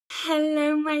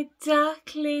Hello my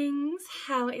Darklings,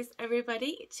 how is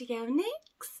everybody? It's your girl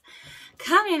Nyx,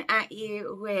 coming at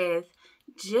you with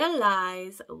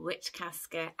July's Witch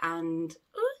Casket, and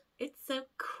ooh, it's so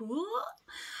cool.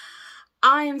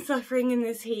 I am suffering in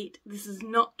this heat. This is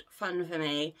not fun for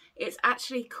me. It's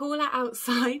actually cooler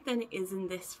outside than it is in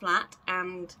this flat,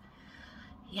 and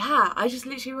yeah, I just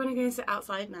literally want to go and sit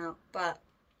outside now, but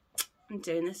I'm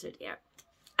doing this video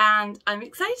and I'm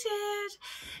excited.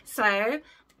 So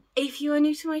if you are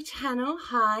new to my channel,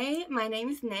 hi, my name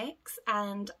is Nyx,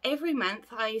 and every month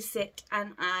I sit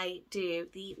and I do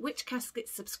the Witch Casket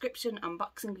subscription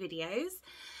unboxing videos.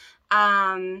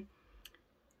 I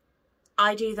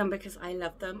do them because I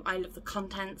love them. I love the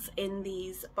contents in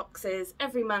these boxes.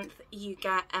 Every month you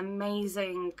get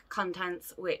amazing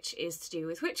contents which is to do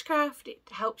with witchcraft. It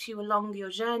helps you along your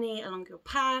journey, along your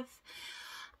path.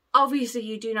 Obviously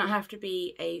you do not have to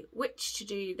be a witch to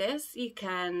do this. You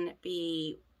can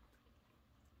be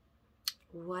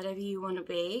whatever you want to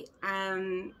be,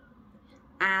 and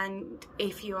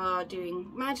if you are doing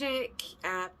magic,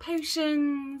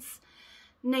 potions,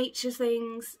 nature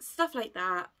things, stuff like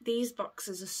that, these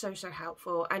boxes are so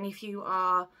helpful. And if you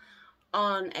are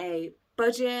on a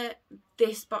budget,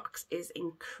 this box is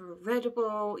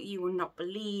incredible. You will not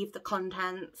believe the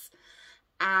contents.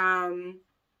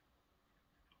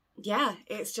 Yeah,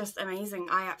 it's just amazing.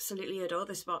 I absolutely adore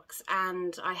this box,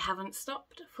 and I haven't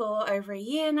stopped for over a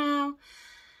year now,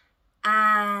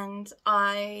 and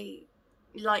I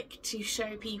like to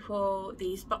show people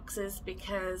these boxes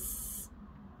because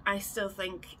I still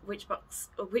think Witch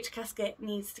Casket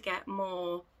needs to get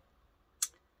more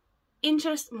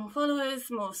interest, more followers,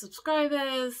 more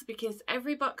subscribers, because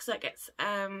every box that gets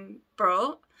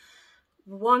brought,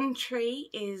 one tree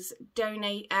is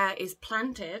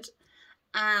planted.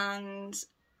 And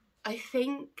I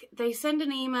think they send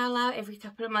an email out every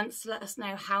couple of months to let us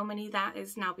know how many that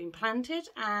is now been planted,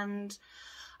 and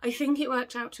I think it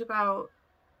worked out to about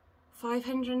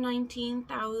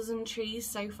 519,000 trees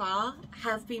so far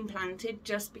have been planted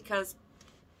just because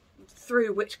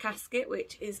through Witch Casket,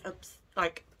 which is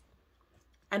like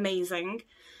amazing.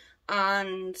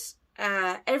 And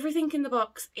everything in the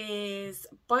box is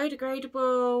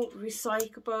biodegradable,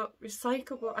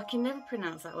 recyclable. I can never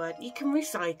pronounce that word. You can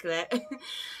recycle it.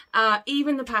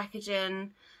 Even the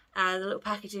packaging, the little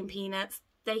packaging peanuts,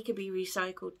 they could be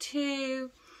recycled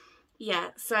too. Yeah,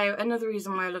 so another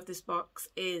reason why I love this box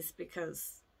is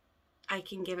because I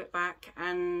can give it back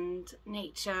and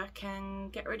nature can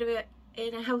get rid of it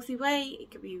in a healthy way.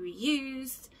 It could be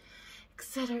reused,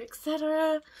 etc,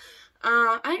 etc.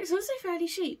 And it's also fairly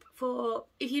cheap. For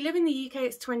if you live in the UK,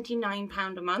 it's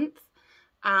 £29 a month.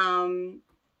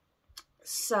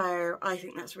 So I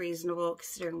think that's reasonable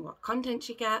considering what content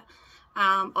you get.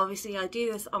 Obviously I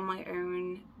do this on my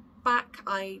own back.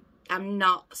 I am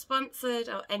not sponsored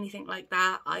or anything like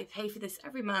that. I pay for this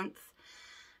every month,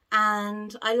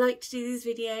 and I like to do these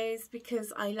videos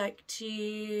because I like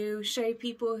to show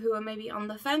people who are maybe on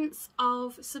the fence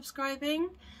of subscribing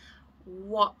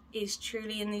what is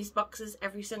truly in these boxes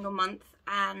every single month,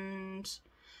 and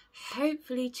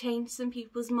hopefully change some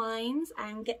people's minds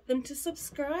and get them to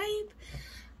subscribe.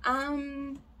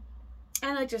 And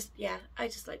I just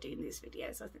like doing these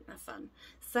videos. I think they're fun.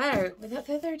 So without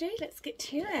further ado, let's get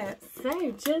to it.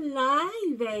 So July,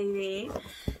 baby.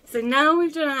 So now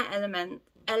we've done our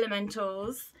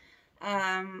elementals,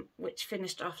 which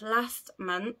finished off last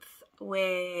month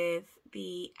with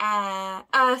the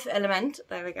earth element.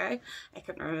 There we go. I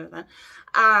couldn't remember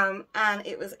that. And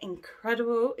it was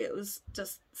incredible. It was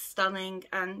just stunning,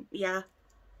 and yeah,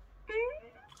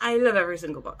 I love every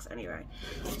single box anyway.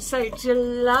 So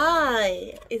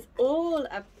July is all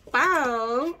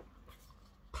about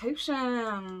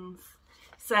potions.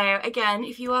 So again,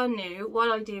 if you are new,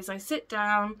 what I do is I sit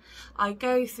down, I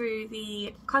go through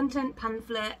the content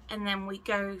pamphlet, and then we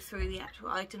go through the actual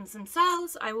items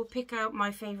themselves. I will pick out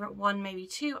my favourite one, maybe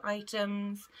two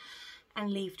items, and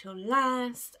leave till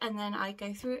last, and then I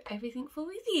go through everything for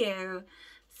with you.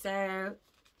 So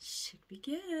should be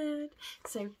good.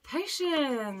 So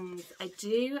potions. I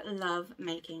do love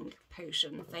making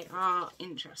potions. They are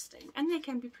interesting and they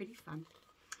can be pretty fun.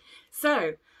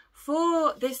 So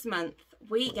for this month,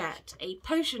 we get a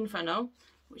potion funnel,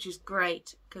 which is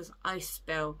great because I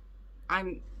spill.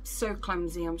 I'm so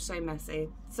clumsy, I'm so messy.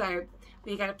 So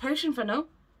we get a potion funnel,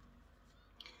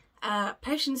 a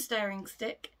potion stirring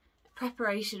stick, a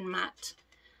preparation mat,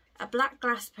 a black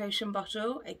glass potion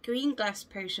bottle, a green glass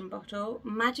potion bottle,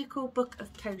 magical book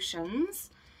of potions,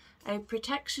 a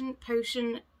protection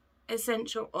potion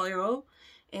essential oil,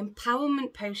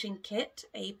 empowerment potion kit,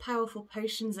 a powerful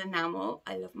potions enamel.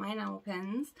 I love my enamel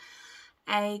pens.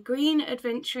 a green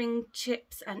adventuring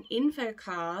chips and info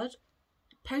card,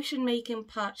 potion making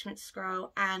parchment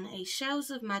scroll, and a Shells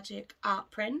of Magic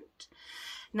art print.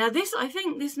 Now this, I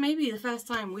think this may be the first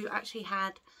time we've actually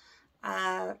had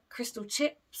crystal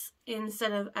chips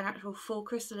instead of an actual full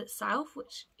crystal itself,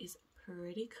 which is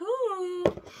pretty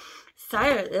cool.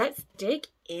 So let's dig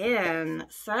in.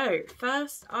 So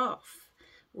first off,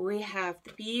 we have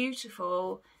the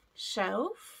beautiful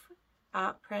shelf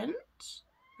art print.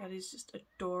 That is just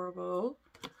adorable.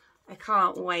 I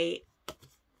can't wait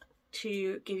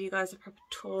to give you guys a proper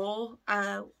tour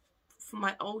for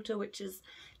my altar, which is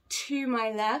to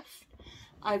my left.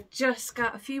 I've just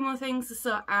got a few more things to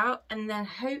sort out, and then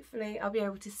hopefully I'll be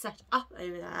able to set up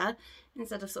over there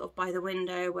instead of sort of by the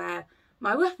window where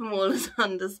my weapon wall is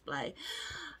on display.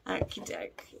 Okie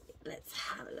dokie, let's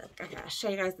have a look. Okay, I'll show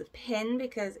you guys the pin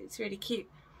because it's really cute.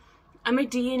 I'm a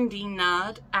D&D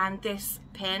nerd, and this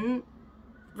pin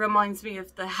reminds me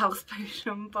of the health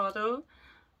potion bottle.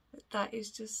 That is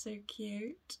just so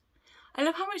cute. I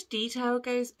love how much detail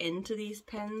goes into these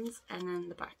pins, and then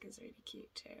the back is really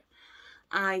cute too.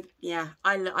 I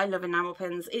love enamel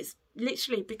pins. It's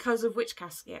literally because of Witch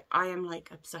Casket. I am like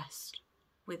obsessed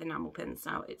with enamel pins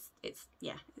now. It's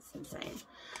insane.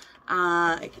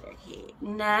 Okay.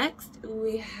 Next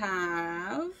we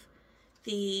have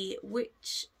the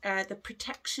the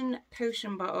protection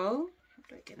potion bottle. How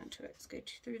do I get into it? Let's go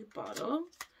through the bottle.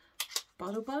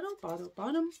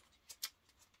 Bottom.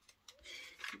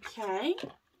 Okay,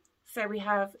 so we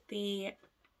have the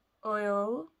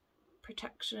oil,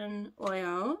 protection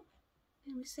oil.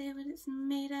 Let me see what it's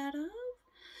made out of.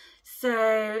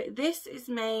 So this is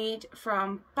made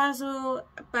from basil,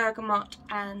 bergamot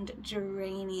and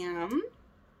geranium.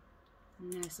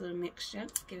 Nice little mixture.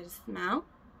 Let's give it a smell.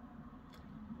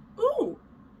 Ooh,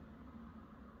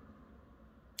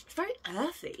 it's very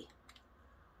earthy.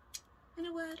 In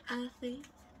a word, earthy.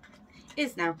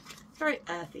 Is now. It's very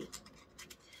earthy.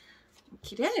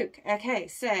 Okie doke. Okay,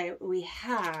 so we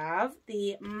have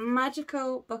the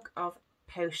Magical Book of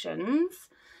Potions.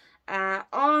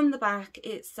 On the back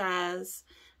it says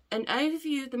an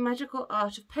overview of the magical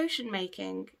art of potion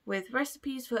making with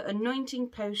recipes for anointing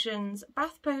potions,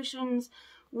 bath potions,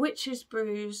 witches'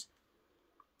 brews,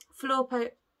 floor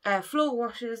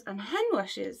washers and hand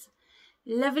washes.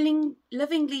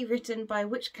 Lovingly written by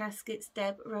Witch Casket's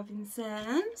Deb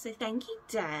Robinson. So thank you,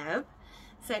 Deb.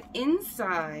 So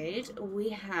inside we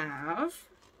have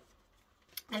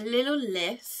a little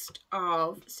list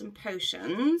of some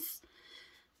potions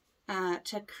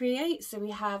to create. So we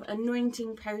have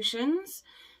anointing potions.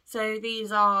 So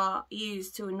these are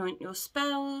used to anoint your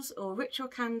spells or ritual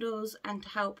candles and to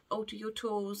help alter your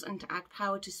tools and to add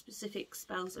power to specific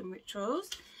spells and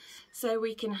rituals. So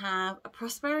we can have a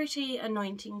prosperity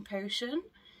anointing potion.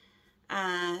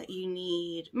 You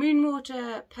need moon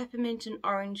water, peppermint and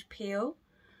orange peel.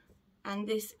 And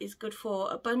this is good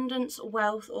for abundance,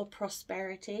 wealth or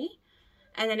prosperity.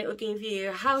 And then it will give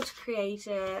you how to create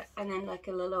it and then like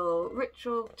a little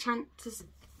ritual chant to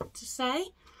say.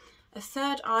 A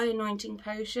third eye anointing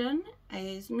potion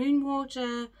is moon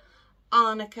water,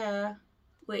 arnica,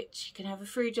 which you can have a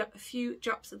few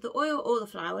drops of the oil or the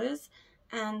flowers,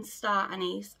 and star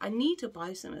anise. I need to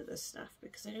buy some of this stuff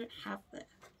because I don't have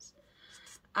this.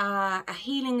 A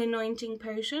healing anointing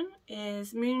potion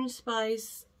is moon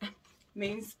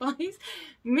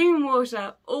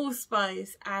water,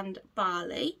 allspice and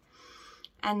barley.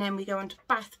 And then we go on to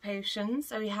bath potions.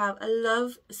 So we have a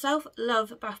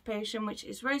self-love bath potion, which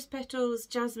is rose petals,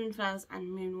 jasmine flowers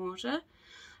and moon water.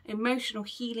 Emotional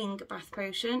healing bath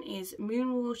potion is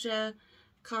moon water,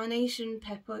 carnation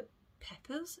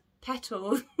petals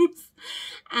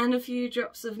and a few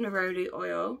drops of neroli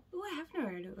oil. Oh, I have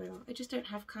neroli oil. I just don't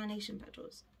have carnation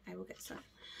petals. I will get some.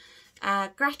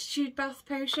 Gratitude bath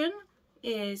potion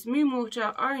is moon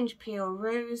water, orange peel,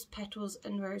 rose petals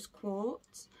and rose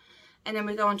quartz. And then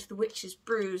we go on to the witch's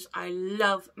brews. I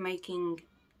love making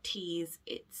teas.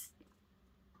 It's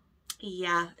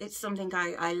something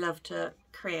I love to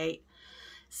create.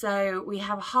 So we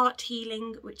have a heart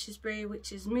healing witch's brew,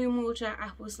 which is moon water,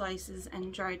 apple slices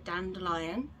and dried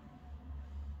dandelion.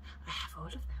 I have all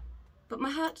of them. But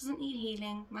my heart doesn't need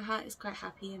healing. My heart is quite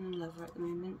happy and in love at the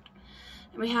moment.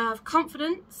 And we have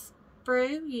confidence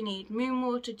brew. You need moon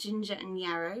water, ginger and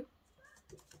yarrow.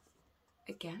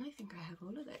 Again, I think I have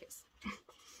all of those.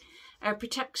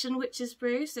 Protection witch's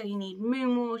brew. So you need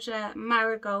moon water,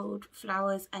 marigold,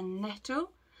 flowers and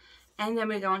nettle. And then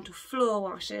we go on to floor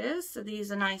washers. So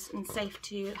these are nice and safe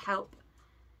to help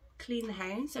clean the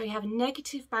home. So we have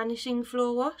negative banishing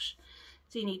floor wash.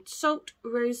 So you need salt,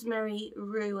 rosemary,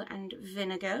 rue and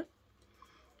vinegar.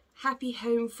 Happy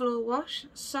Home Floor Wash,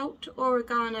 salt,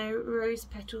 oregano, rose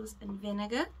petals and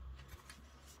vinegar.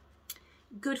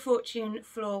 Good Fortune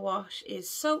Floor Wash is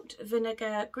salt,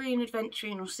 vinegar, green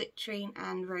aventurine or citrine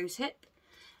and rose hip.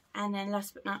 And then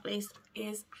last but not least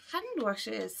is hand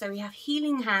washes. So we have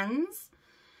Healing Hands,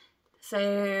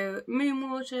 so moon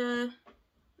water,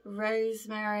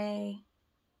 rosemary,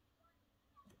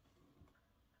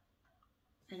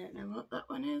 I don't know what that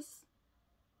one is.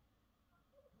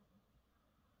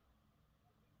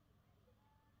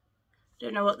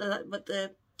 Don't know what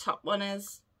the top one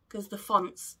is because the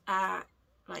fonts are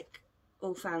like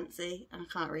all fancy and I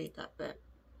can't read that bit.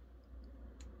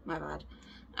 My bad.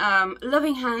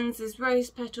 Loving Hands is rose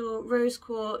petal, rose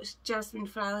quartz, jasmine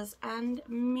flowers and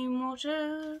moon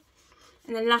water.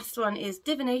 And the last one is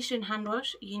Divination Hand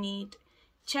Wash. You need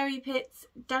cherry pits,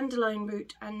 dandelion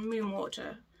root and moon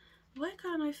water. Why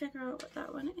can't I figure out what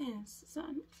that one is? Is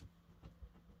that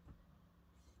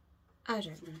I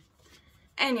don't know.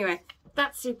 Anyway,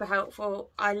 that's super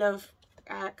helpful. I love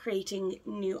creating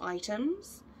new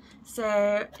items.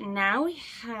 So now we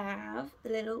have the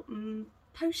little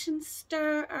potion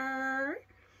stirrer.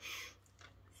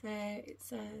 So it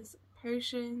says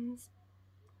potions.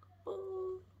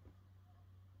 Oh,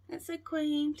 that's so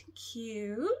quaint and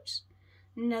cute.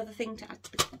 Another thing to add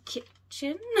to the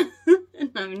kitchen.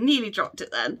 And I nearly dropped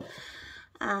it then.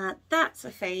 That's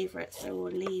a favourite, so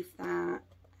we'll leave that.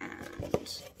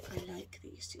 And I like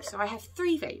these two. So I have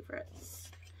 3 favourites.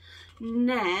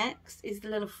 Next is the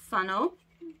little funnel,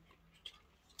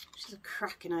 which is a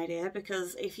cracking idea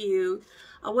because if you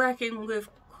are working with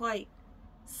quite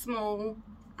small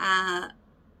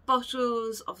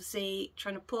bottles, obviously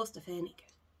trying to pour stuff in, it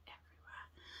goes everywhere.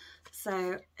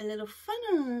 So a little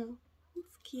funnel,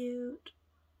 it's cute.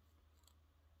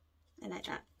 I like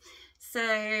that. So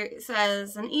it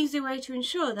says an easy way to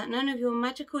ensure that none of your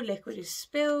magical liquid is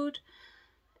spilled.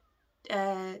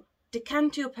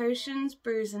 Decant your potions,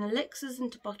 brews and elixirs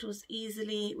into bottles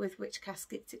easily with Witch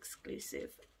Casket's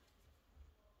exclusive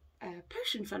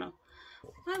potion funnel.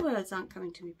 My words aren't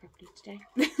coming to me properly today.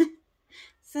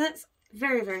 So that's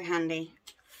very, very handy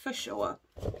for sure.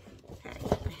 Okay,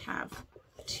 I have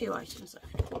 2 items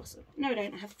left. Awesome. No, I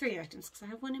don't. I have 3 items because I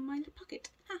have one in my pocket.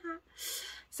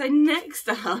 So next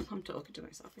up, I'm talking to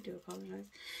myself, I do apologise,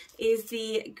 is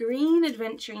the green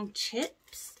adventuring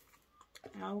chips.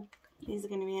 Now, these are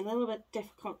going to be a little bit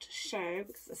difficult to show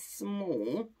because they're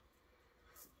small.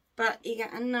 But you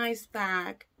get a nice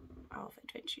bag of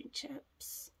adventuring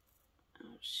chips.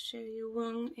 I'll show you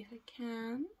one if I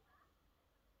can.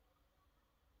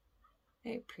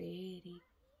 Very pretty.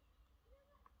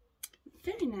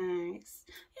 Very nice.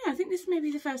 Yeah, I think this may be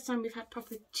the first time we've had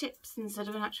proper chips instead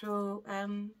of an actual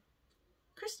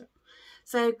crystal.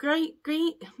 So grey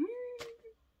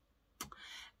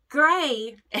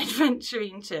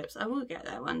adventurine chips. I will get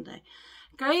there one day.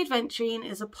 Grey adventurine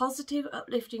is a positive,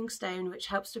 uplifting stone which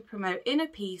helps to promote inner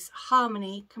peace,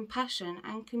 harmony, compassion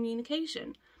and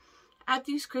communication. Add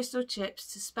these crystal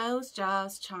chips to spells,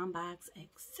 jars, charm bags,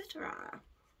 etc.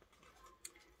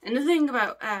 And the thing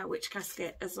about Witch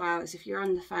Casket as well is if you're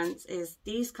on the fence is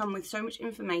these come with so much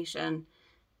information.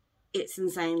 It's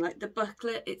insane. Like the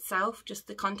booklet itself, just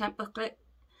the content booklet,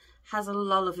 has a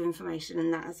lot of information in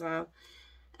that as well.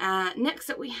 Next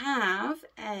up we have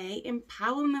a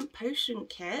Empowerment Potion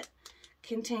Kit.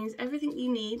 Contains everything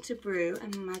you need to brew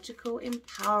a magical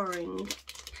empowering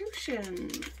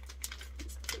potion.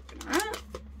 Let's open that.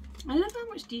 I love how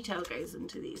much detail goes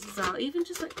into these as well. Even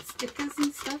just like the stickers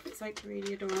and stuff, it's like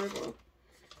really adorable.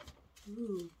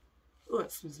 Ooh. Oh,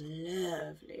 it smells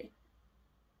lovely.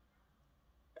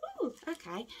 Oh,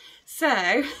 okay.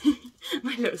 So,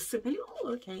 my little silly,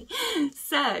 oh, okay.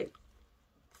 So,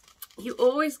 you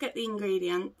always get the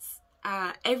ingredients,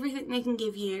 everything they can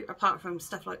give you apart from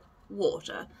stuff like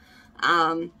water.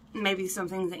 Maybe some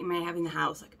things that you may have in the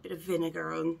house, like a bit of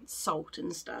vinegar and salt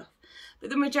and stuff. But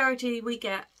the majority, we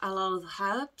get a lot of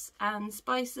herbs and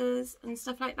spices and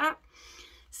stuff like that.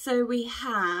 So we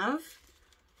have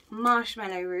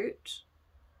marshmallow root,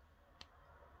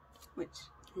 which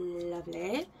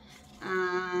lovely,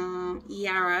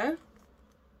 yarrow,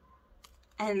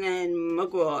 and then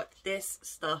mugwort. This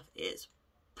stuff is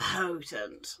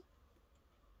potent.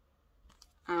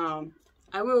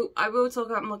 I will talk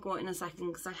about mugwort in a second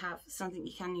because I have something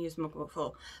you can use mugwort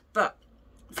for. But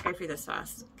let's go through this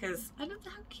first because I love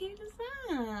how cute is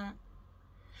that.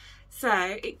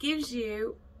 So it gives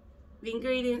you the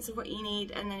ingredients of what you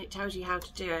need and then it tells you how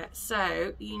to do it.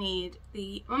 So you need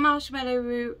the marshmallow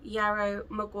root, yarrow,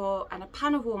 mugwort and a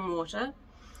pan of warm water.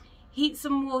 Heat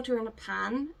some water in a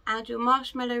pan, add your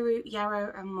marshmallow root,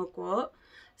 yarrow and mugwort.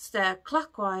 Stir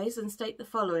clockwise and state the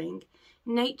following.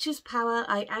 Nature's power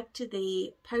I add to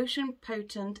thee, potion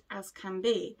potent as can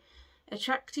be,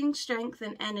 attracting strength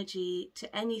and energy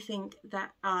to anything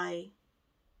that I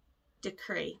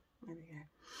decree. There we go.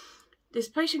 This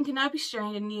potion can now be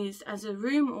strained and used as a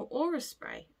room or aura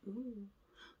spray. Ooh.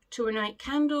 To anoint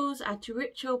candles, add to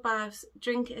ritual baths,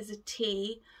 drink it as a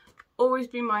tea. Always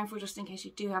be mindful just in case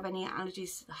you do have any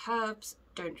allergies to the herbs.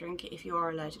 Don't drink it if you are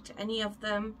allergic to any of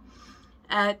them.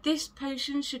 This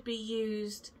potion should be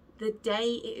used the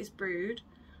day it is brewed,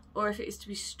 or if it is to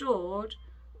be stored,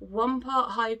 1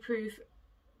 part high proof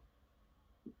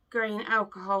grain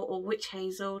alcohol or witch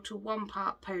hazel to 1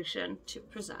 part potion to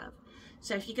preserve.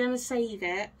 So if you're going to save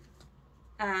it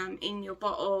in your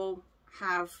bottle,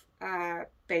 have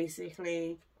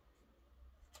basically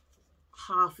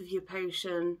half of your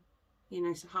potion, you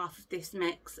know, so half of this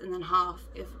mix and then half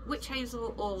of witch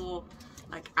hazel or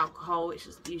like alcohol, which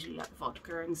is usually like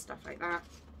vodka and stuff like that.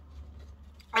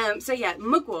 So yeah,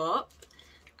 mugwort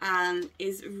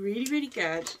is really, really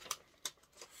good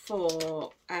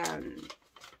for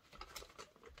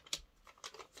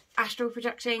astral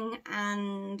projecting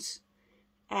and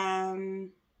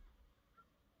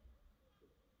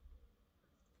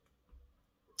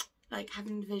like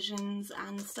having visions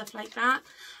and stuff like that.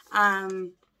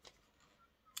 And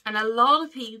a lot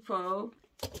of people,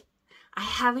 I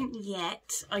haven't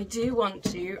yet, I do want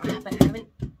to, but I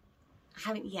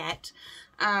haven't yet.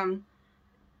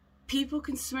 People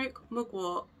can smoke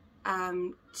mugwort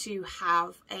to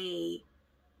have a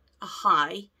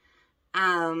high,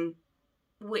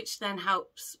 which then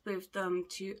helps with them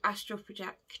to astral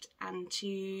project and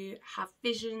to have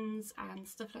visions and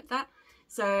stuff like that.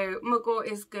 So mugwort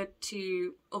is good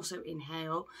to also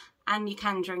inhale, and you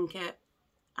can drink it.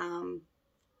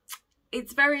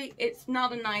 It's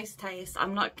not a nice taste,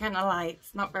 I'm not gonna lie,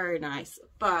 it's not very nice,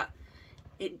 but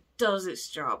it does its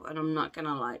job, and I'm not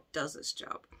gonna lie, it does its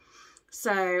job.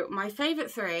 So my favourite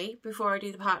 3, before I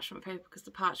do the parchment paper, because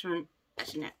the parchment,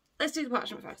 actually no, let's do the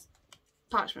parchment first.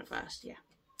 Parchment first, yeah,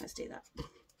 let's do that.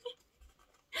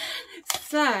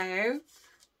 So,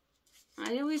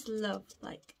 I always love,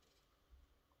 like,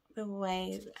 the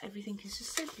way that everything is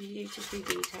just so beautifully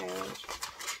detailed.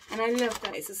 And I love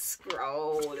that it's a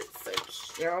scroll, it's so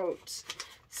cute.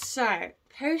 So,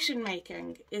 potion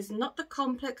making is not the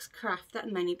complex craft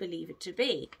that many believe it to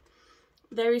be.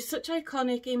 There is such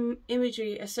iconic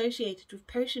imagery associated with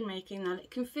potion making that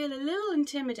it can feel a little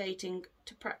intimidating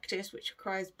to practice, which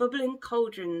requires bubbling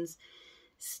cauldrons,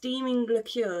 steaming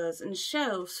liqueurs, and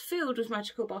shelves filled with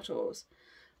magical bottles.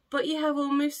 But you have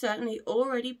almost certainly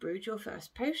already brewed your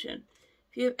first potion.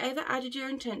 If you have ever added your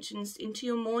intentions into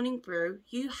your morning brew,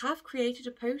 you have created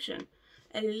a potion,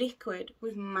 a liquid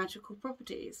with magical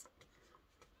properties.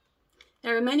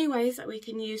 There are many ways that we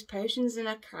can use potions in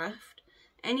our craft.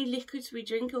 Any liquids we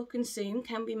drink or consume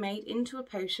can be made into a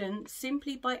potion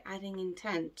simply by adding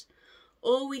intent,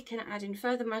 or we can add in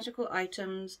further magical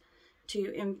items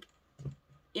to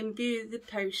imbue the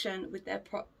potion with their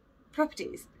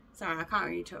properties. Sorry, I can't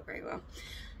really talk very well.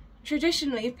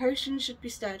 Traditionally, potions should be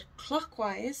stirred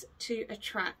clockwise to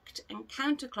attract and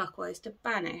counterclockwise to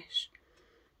banish.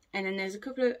 And then there's a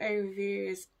couple of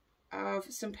overviews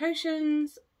of some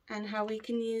potions and how we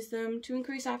can use them to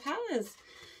increase our powers.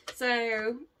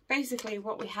 So basically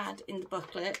what we had in the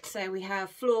booklet, so we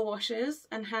have floor washers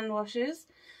and hand washers.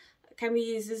 Can be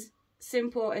used as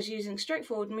simple as using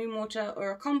straightforward moon water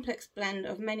or a complex blend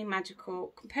of many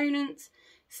magical components,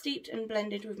 steeped and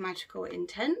blended with magical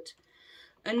intent.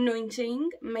 Anointing,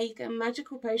 make a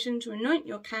magical potion to anoint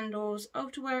your candles,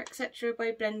 altarware, etc.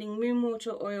 by blending moon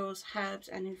water, oils, herbs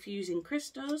and infusing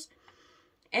crystals.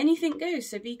 Anything goes,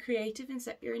 so be creative and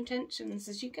set your intentions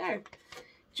as you go.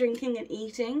 Drinking and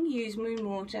eating, use moon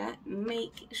water.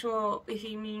 Make sure if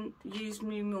you use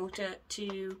moon water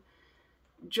to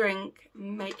drink,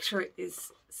 make sure it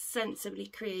is sensibly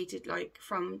created, like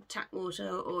from tap water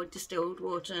or distilled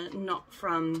water, not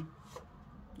from,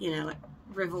 you know, like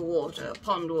river water,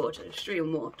 pond water,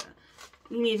 stream water.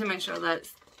 You need to make sure that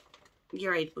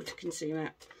you're able to consume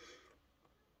it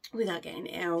without getting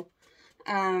ill.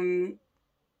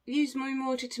 Use moon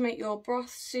water to make your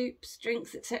broths, soups,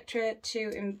 drinks, etc. to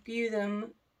imbue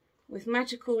them with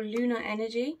magical lunar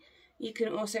energy. You can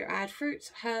also add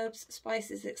fruits, herbs,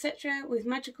 spices, etc. with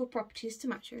magical properties to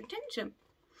match your intention.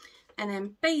 And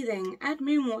then bathing, add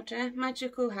moon water,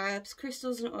 magical herbs,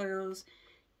 crystals and oils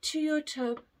to your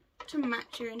tub to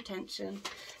match your intention.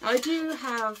 Now I do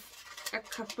have a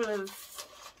couple of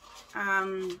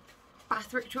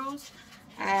bath rituals.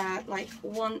 Like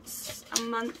once a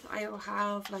month I will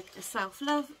have like a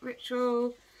self-love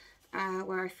ritual,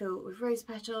 where I fill it with rose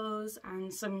petals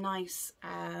and some nice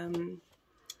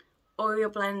oil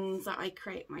blends that I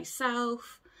create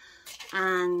myself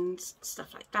and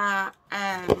stuff like that.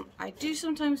 I do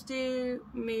sometimes do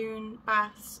moon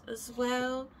baths as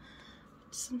well.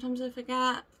 Sometimes I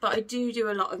forget, but I do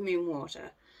a lot of moon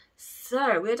water.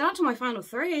 So we're down to my final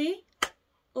 3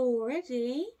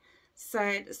 already. So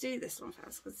let's do this one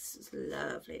first because this is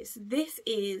lovely. So this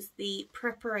is the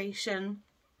preparation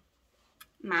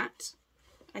mat.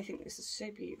 I think this is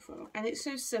so beautiful and it's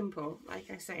so simple.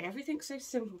 Like I say, everything's so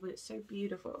simple but it's so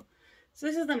beautiful. So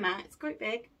this is the mat. It's quite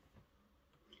big,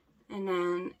 and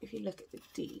then if you look at the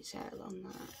detail on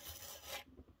that,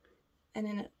 and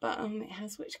then at the bottom it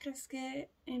has Witch Casket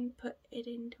and put it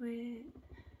into it.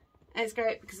 And it's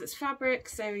great because it's fabric,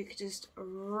 so you could just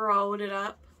roll it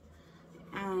up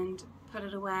and put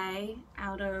it away,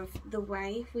 out of the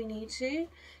way if we need to.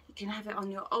 You can have it on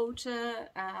your altar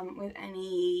with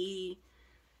any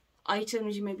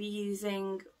items you may be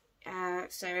using,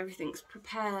 so everything's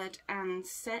prepared and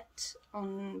set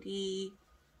on the...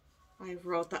 I've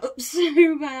rolled that up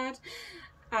so bad.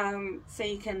 So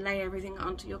you can lay everything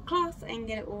onto your cloth and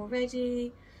get it all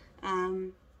ready.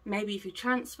 Maybe if you're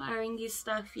transferring your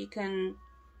stuff, you can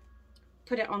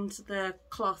put it onto the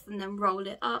cloth and then roll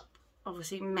it up.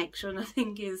 Obviously make sure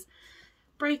nothing is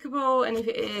breakable, and if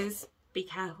it is, be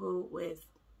careful with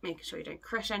making sure you don't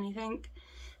crush anything.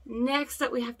 Next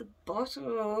up we have the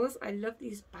bottles. I love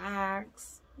these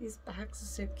bags. These bags are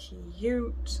so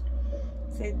cute.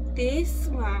 So this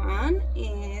one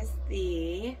is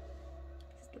the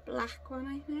black one,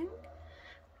 I think.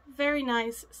 Very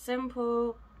nice,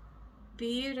 simple,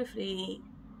 beautifully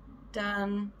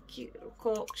done, cute little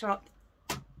cork top,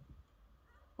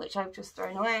 which I've just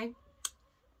thrown away.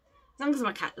 As long as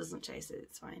my cat doesn't chase it,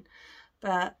 it's fine.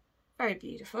 But very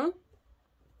beautiful.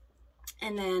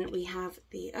 And then we have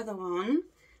the other one.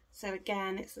 So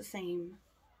again, it's the same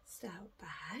style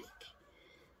bag.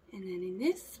 And then in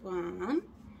this one,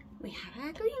 we have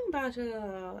our green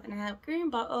bottle. And our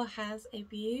green bottle has a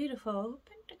beautiful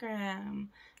pentagram.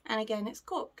 And again, it's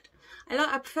corked.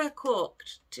 I prefer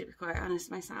corked, to be quite honest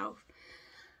myself.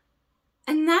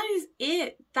 And that is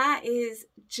it. That is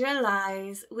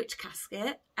July's Witch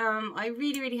Casket. I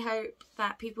really hope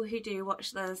that people who do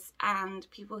watch this and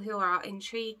people who are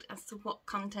intrigued as to what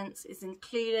contents is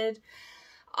included.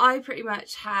 I pretty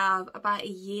much have about a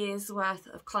year's worth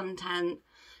of content,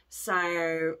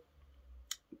 so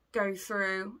go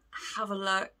through, have a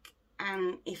look,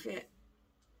 and if it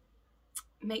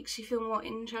makes you feel more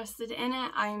interested in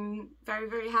it, I'm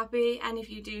very happy. And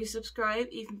if you do subscribe,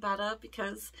 even better,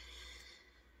 because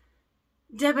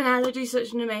Deb and Ella do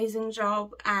such an amazing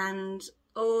job, and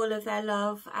all of their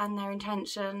love and their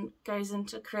intention goes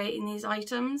into creating these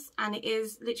items, and it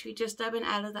is literally just Deb and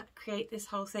Ella that create this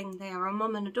whole thing. They are a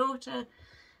mum and a daughter,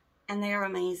 and they are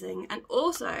amazing. And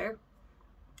also,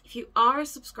 if you are a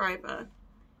subscriber,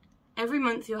 every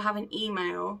month you'll have an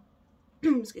email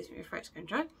excuse me, refresh to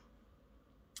go.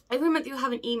 Every month you'll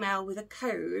have an email with a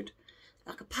code,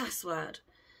 like a password,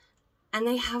 and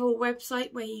they have a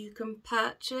website where you can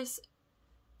purchase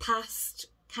past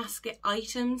casket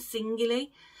items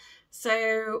singularly.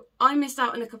 So I missed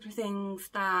out on a couple of things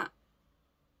that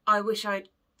I wish I'd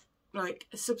like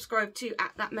subscribed to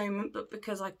at that moment, but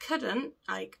because I couldn't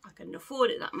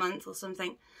afford it that month or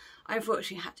something, I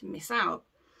unfortunately had to miss out.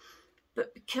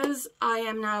 But because I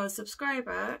am now a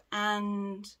subscriber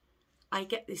and I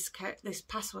get this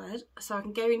password, so I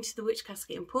can go into the Witch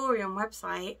Casket Emporium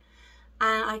website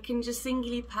and I can just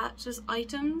singularly purchase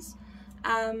items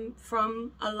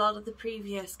from a lot of the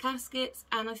previous caskets.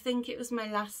 And I think it was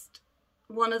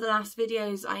one of the last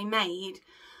videos I made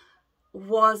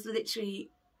was literally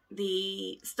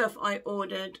the stuff I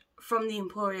ordered from the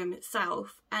Emporium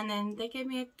itself, and then they gave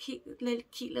me a cute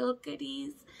little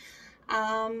goodies.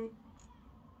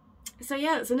 So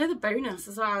yeah, it's another bonus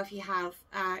as well if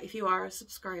you are a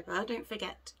subscriber. Don't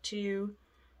forget to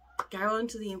go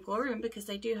onto the Emporium because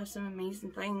they do have some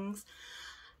amazing things.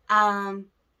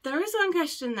 There is one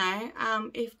question though,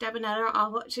 if Deb and Ella are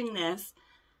watching this,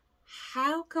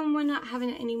 how come we're not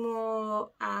having any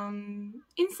more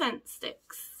incense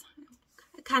sticks?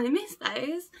 I kind of miss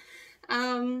those.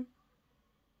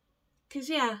 Because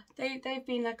yeah, they've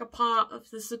been like a part of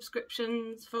the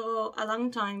subscriptions for a long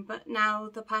time, but now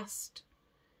the past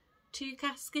 2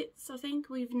 caskets, I think,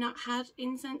 we've not had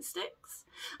incense sticks.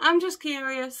 I'm just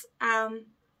curious,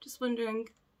 just wondering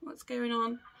what's going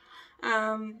on.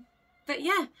 But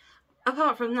yeah,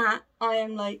 apart from that, I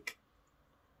am like,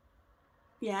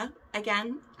 yeah,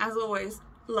 again, as always,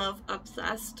 love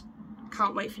obsessed.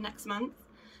 Can't wait for next month.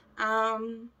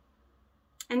 And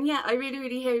And yeah, I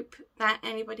really hope that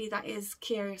anybody that is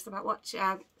curious about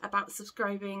about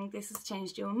subscribing, this has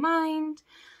changed your mind.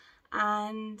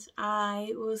 And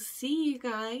I will see you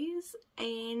guys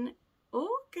in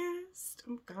August.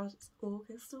 Oh God, it's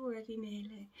August already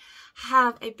nearly.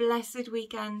 Have a blessed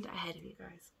weekend ahead of you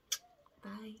guys.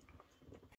 Bye.